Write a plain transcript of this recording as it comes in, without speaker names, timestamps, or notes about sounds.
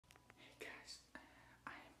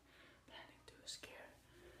scare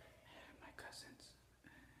my cousins,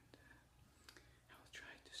 and I will try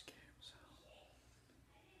to scare him. So,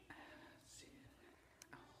 see,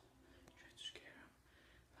 I'll try to scare him.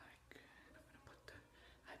 Like, I'm gonna put the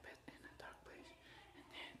iPad in a dark place and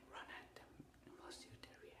then run at them, and we'll see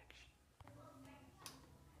their reaction.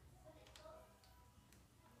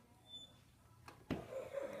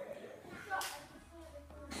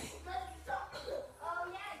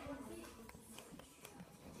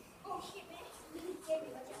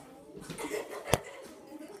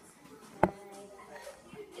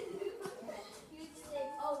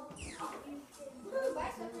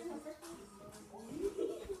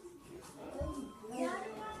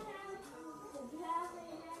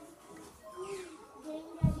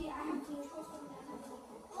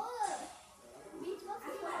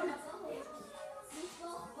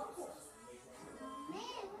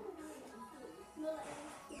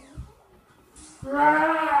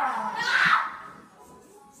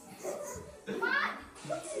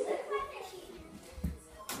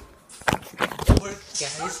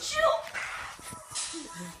 Guys.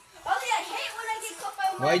 Ali, I hate when I get caught by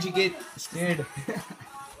my Why'd you get scared?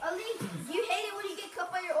 Ali, you hate it when you get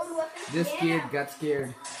caught by your own weapon? This kid got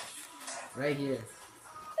scared. Right here.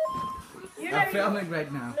 I'm filming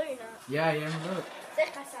right now. No, you're not. Yeah, I am. Look.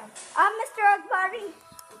 I'm Mr. Akbari.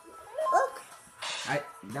 Look.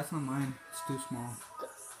 That's not mine. It's too small.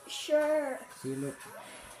 Sure. See, look.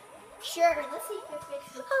 Sure. Let's see if it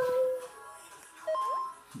fixes it.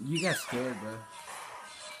 You got scared, bro.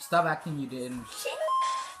 Stop acting you didn't.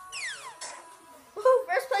 Woohoo,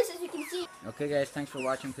 first place as you can see. Okay, guys. Thanks for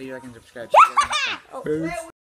watching. Please like and subscribe. Oh,